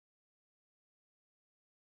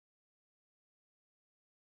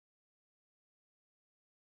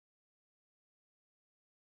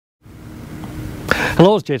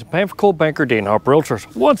Hello, it's Jason Payne for Cold Banker Dean Harper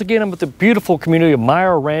Realtors. Once again, I'm at the beautiful community of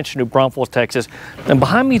Meyer Ranch in New Braunfels, Texas. And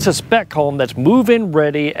behind me is a spec home that's move-in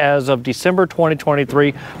ready as of December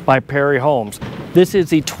 2023 by Perry Homes. This is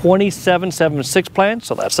the 2776 plan,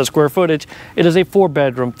 so that's the square footage. It is a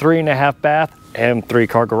 4-bedroom, 3.5 bath, and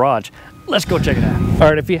 3-car garage. Let's go check it out. All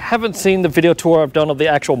right, if you haven't seen the video tour I've done of the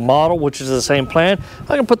actual model, which is the same plan,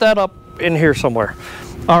 I can put that up in here somewhere.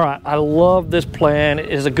 All right, I love this plan. It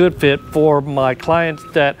is a good fit for my clients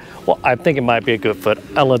that, well, I think it might be a good fit.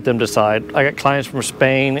 I'll let them decide. I got clients from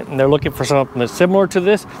Spain and they're looking for something that's similar to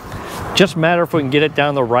this. Just matter if we can get it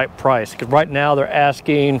down the right price, because right now they're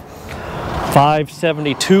asking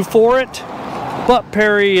 $572 for it. But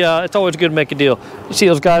Perry, it's always good to make a deal. You see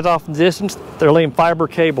those guys off in the distance? They're laying fiber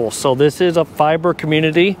cables. So this is a fiber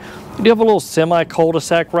community. You do have a little semi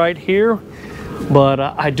cul-de-sac right here. But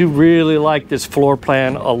I do really like this floor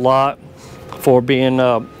plan a lot for being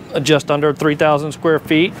just under 3,000 square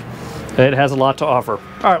feet. It has a lot to offer.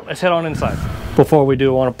 All right, let's head on inside. Before we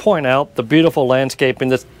do, I want to point out the beautiful landscaping.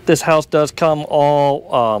 This house does come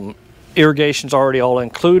all irrigation's already all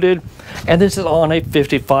included, and this is on a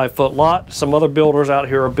 55-foot lot. Some other builders out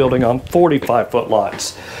here are building on 45-foot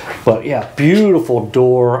lots. But yeah, beautiful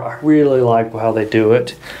door. I really like how they do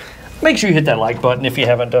it. Make sure you hit that like button if you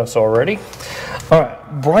haven't done so already. All right,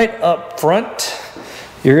 right up front,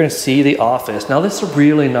 you're gonna see the office. Now this is a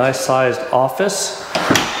really nice sized office.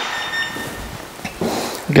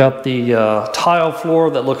 Got the tile floor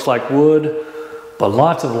that looks like wood, but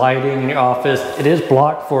lots of lighting in your office. It is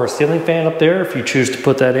blocked for a ceiling fan up there if you choose to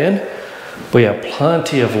put that in. But yeah,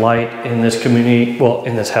 plenty of light in this community, well,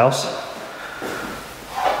 in this house.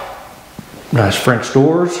 Nice French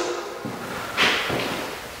doors.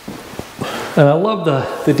 And I love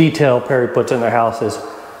the detail Perry puts in their houses.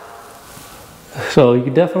 So you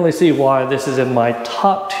can definitely see why this is in my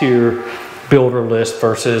top tier builder list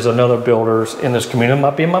versus another builders in this community. It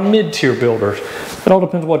might be in my mid-tier builders. It all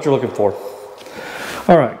depends on what you're looking for.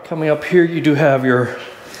 All right, coming up here, you do have your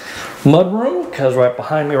mud room, because right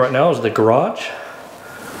behind me right now is the garage.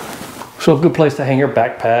 So a good place to hang your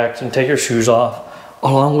backpacks and take your shoes off,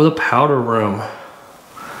 along with a powder room.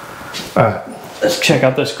 All right, let's check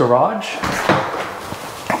out this garage.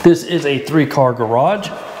 This is a 3-car garage.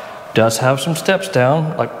 Does have some steps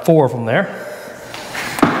down, like 4 of them there.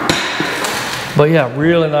 But yeah,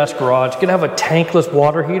 really nice garage. You can have a tankless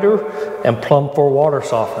water heater and plumb for water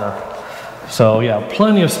softener. So yeah,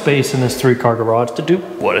 plenty of space in this 3-car garage to do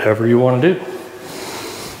whatever you want to do.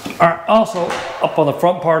 All right, also up on the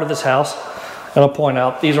front part of this house, and I'll point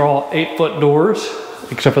out, these are all 8-foot doors,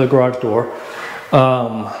 except for the garage door.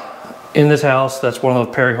 In this house, that's one of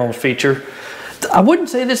the Perry Homes feature. I wouldn't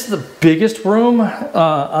say this is the biggest room.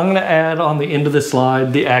 I'm gonna add on the end of the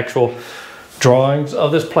slide the actual drawings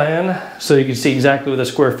of this plan so you can see exactly what the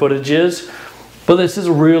square footage is. But this is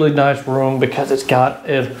a really nice room because it's got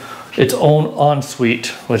its own ensuite,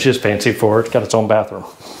 which is fancy for it. It's got its own bathroom.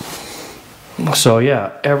 So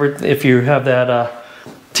yeah, if you have that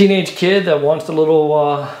teenage kid that wants a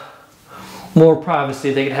little more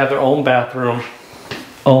privacy, they can have their own bathroom.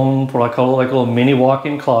 Own what I call like little mini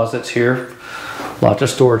walk-in closets here. Lots of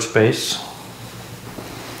storage space.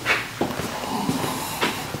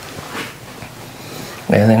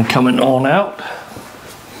 And then coming on out,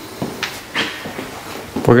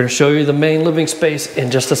 we're going to show you the main living space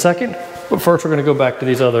in just a second. But first we're going to go back to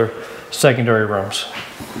these other secondary rooms.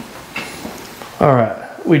 All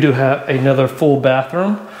right, we do have another full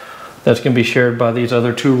bathroom that's going to be shared by these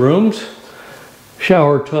other 2 rooms.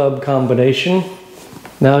 Shower tub combination.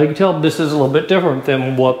 Now you can tell this is a little bit different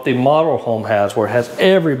than what the model home has, where it has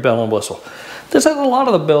every bell and whistle. This has a lot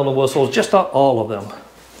of the bell and whistles, just not all of them.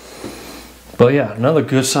 But yeah, another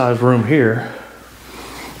good sized room here.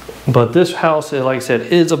 But this house, like I said,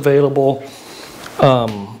 is available.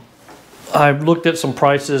 I've looked at some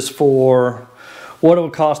prices for what it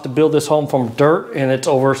would cost to build this home from dirt, and it's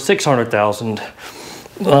over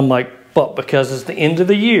 $600,000. I'm like, but because it's the end of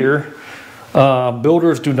the year,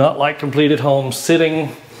 builders do not like completed homes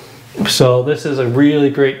sitting, so this is a really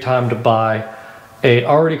great time to buy a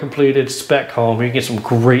already completed spec home. You can get some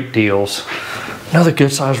great deals. Another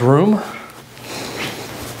good sized room.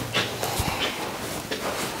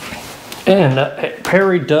 And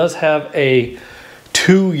Perry does have a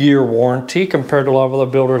 2-year warranty compared to a lot of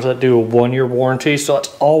other builders that do a 1-year warranty, so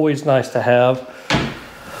it's always nice to have.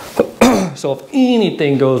 So if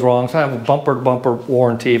anything goes wrong, so I have a bumper-to-bumper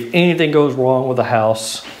warranty. If anything goes wrong with the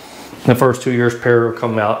house, in the first 2 years, Perry will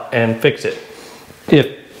come out and fix it.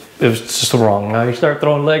 If it's just wrong. Now you start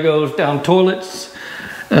throwing Legos down toilets,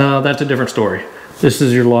 that's a different story. This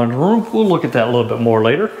is your laundry room. We'll look at that a little bit more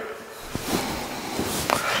later.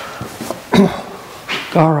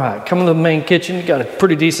 All right, coming to the main kitchen, you got a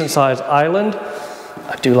pretty decent sized island.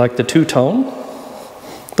 I do like the two-tone,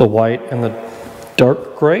 the white and the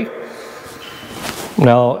dark gray.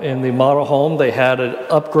 Now in the model home, they had an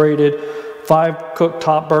upgraded 5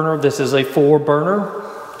 cooktop burner. This is a 4 burner,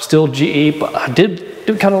 still GE, but I did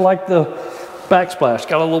kind of like the backsplash,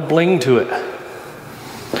 got a little bling to it.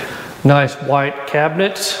 Nice white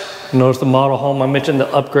cabinets. Notice the model home, I mentioned the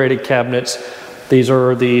upgraded cabinets. These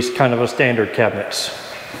are these kind of a standard cabinets.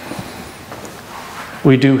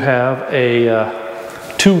 We do have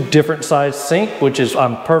a 2 different size sink, which is,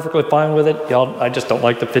 I'm perfectly fine with it. I just don't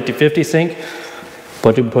like the 50-50 sink,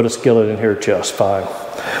 but you can put a skillet in here just fine.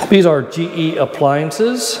 These are GE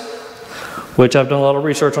appliances, which I've done a lot of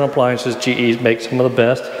research on appliances. GE makes some of the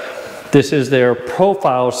best. This is their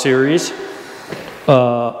Profile series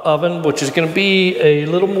oven, which is going to be a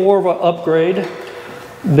little more of an upgrade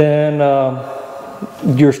than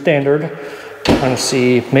your standard. Kind of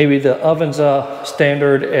see, maybe the oven's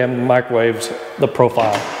standard and microwaves the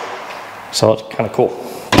Profile. So it's kind of cool.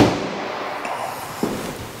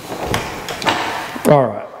 All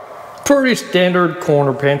right, pretty standard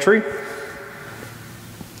corner pantry.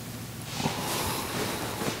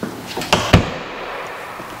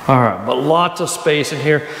 All right, but lots of space in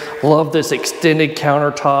here. Love this extended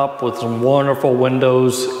countertop with some wonderful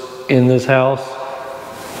windows in this house.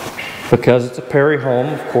 Because it's a Perry home,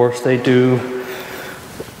 of course, they do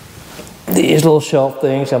these little shelf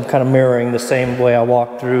things. I'm kind of mirroring the same way I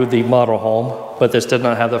walked through the model home, but this did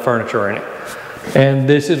not have the furniture in it. And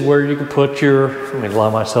this is where you can put your, let me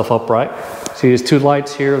line myself up right. See these 2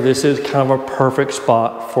 lights here? This is kind of a perfect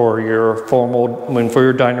spot for your for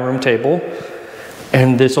your dining room table.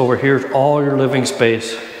 And this over here is all your living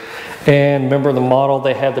space. And remember the model,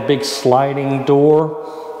 they had the big sliding door.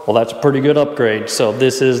 Well, that's a pretty good upgrade. So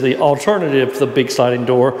this is the alternative to the big sliding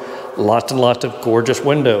door. Lots and lots of gorgeous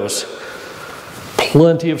windows.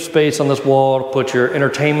 Plenty of space on this wall to put your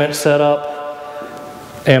entertainment setup.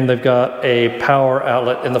 And they've got a power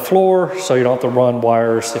outlet in the floor, so you don't have to run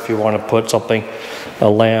wires if you want to put something, a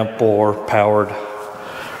lamp or powered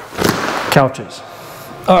couches.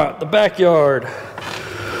 All right, the backyard.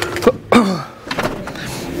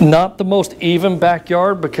 Not the most even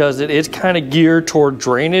backyard because it is kind of geared toward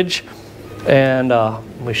drainage. And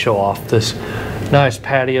let me show off this nice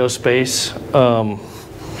patio space.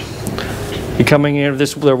 You're coming in,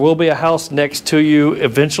 there will be a house next to you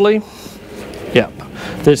eventually. Yep,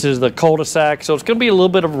 this is the cul-de-sac, so it's going to be a little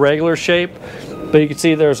bit of regular shape, but you can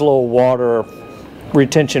see there's a little water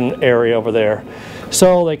retention area over there.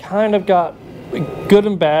 So they kind of got good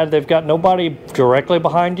and bad. They've got nobody directly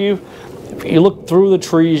behind you. If you look through the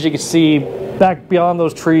trees, you can see back beyond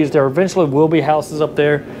those trees, there eventually will be houses up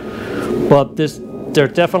there. But there's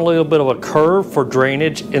definitely a bit of a curve for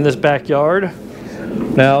drainage in this backyard.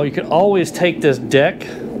 Now, you can always take this deck,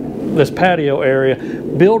 this patio area,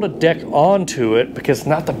 build a deck onto it because it's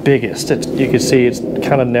not the biggest. You can see it's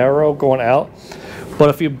kind of narrow going out. But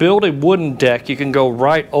if you build a wooden deck, you can go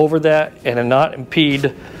right over that and not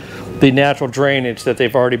impede the natural drainage that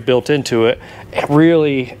they've already built into it and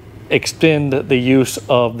really extend the use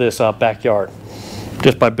of this backyard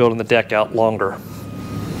just by building the deck out longer.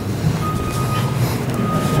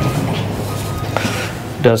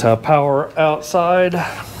 Does have power outside.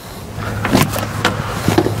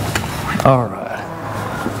 All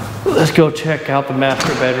right, let's go check out the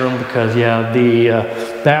master bedroom because yeah,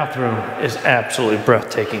 the bathroom is absolutely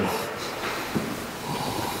breathtaking.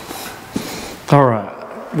 All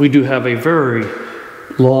right, we do have a very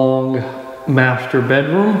long master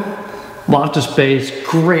bedroom. Lots of space,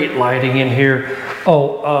 great lighting in here.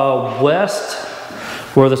 West,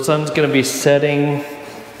 where the sun's going to be setting,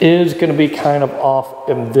 is going to be kind of off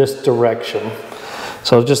in this direction.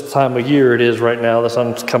 So just the time of year it is right now, the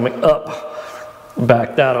sun's coming up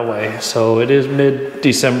back that way. So it is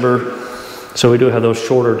mid-December, so we do have those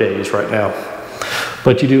shorter days right now.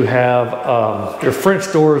 But you do have your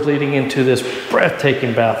French doors leading into this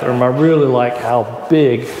breathtaking bathroom. I really like how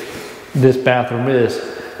big this bathroom is.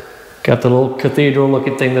 Got the little cathedral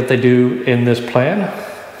looking thing that they do in this plan.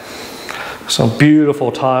 Some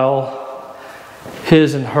beautiful tile.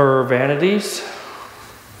 His and her vanities.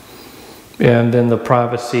 And then the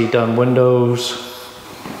privacy done windows.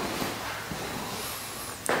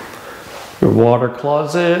 Your water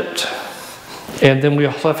closet. And then we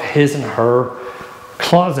also have his and her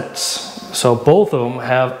closets. So both of them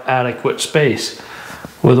have adequate space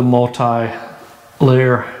with a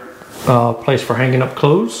multi-layer place for hanging up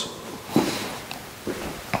clothes.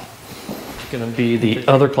 Going to be the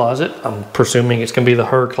other closet. I'm presuming it's going to be the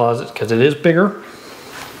her closet because it is bigger.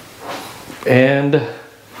 And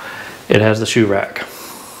it has the shoe rack.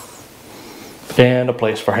 and a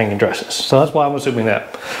place for hanging dresses. So that's why I'm assuming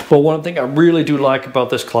that. But one thing I really do like about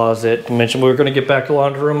this closet, I mentioned we were going to get back to the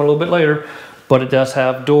laundry room a little bit later, but it does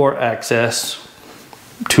have door access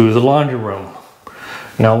to the laundry room.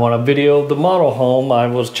 Now on a video of the model home, I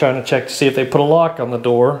was trying to check to see if they put a lock on the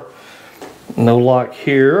door. No lock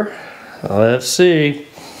here. Let's see.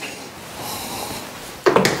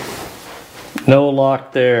 No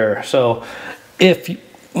lock there. So if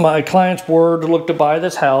my clients were to look to buy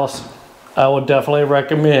this house, I would definitely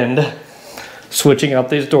recommend switching out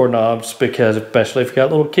these doorknobs, because especially if you got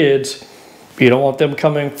little kids, you don't want them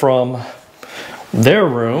coming from their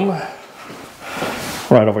room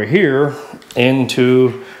right over here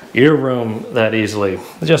into your room that easily.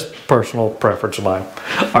 Just personal preference of mine.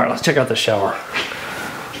 All right, let's check out the shower.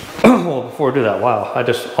 Well, before I do that, wow, I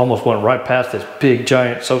just almost went right past this big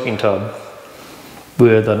giant soaking tub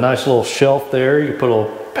with a nice little shelf there. You put a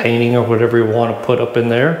little painting or whatever you want to put up in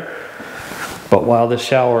there. But wow, this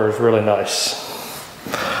shower is really nice.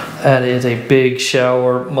 That is a big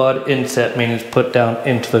shower. Mud inset, meaning it's put down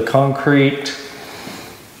into the concrete.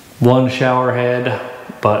 One shower head.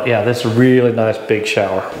 But yeah, this is a really nice big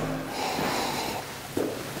shower.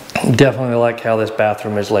 Definitely like how this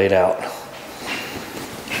bathroom is laid out.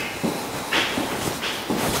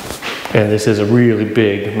 And this is a really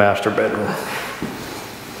big master bedroom.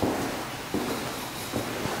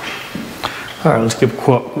 All right, let's give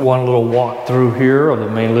one little walk through here of the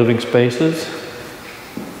main living spaces.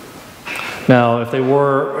 Now, if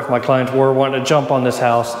my clients were wanting to jump on this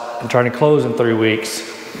house and trying to close in 3 weeks,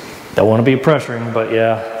 don't want to be pressuring, but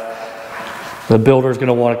yeah, the builder's going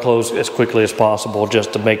to want to close as quickly as possible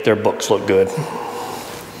just to make their books look good.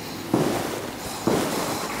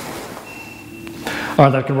 All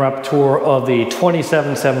right, that can wrap a tour of the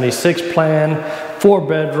 2776 plan,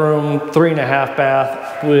 4-bedroom, 3.5 bath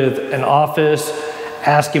with an office.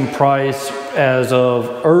 Asking price as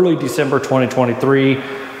of early December 2023,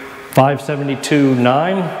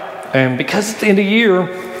 $572,900. And because it's the end of the year,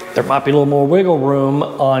 there might be a little more wiggle room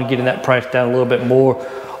on getting that price down a little bit more,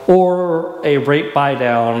 or a rate buy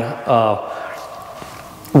down.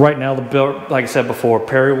 Right now, the builder, like I said before,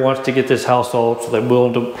 Perry wants to get this house sold, so they're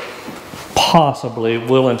willing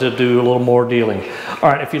to do a little more dealing.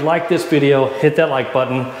 All right, if you like this video, hit that like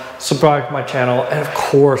button, subscribe to my channel, and of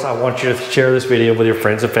course, I want you to share this video with your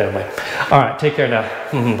friends and family. All right, take care now.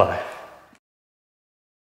 Bye.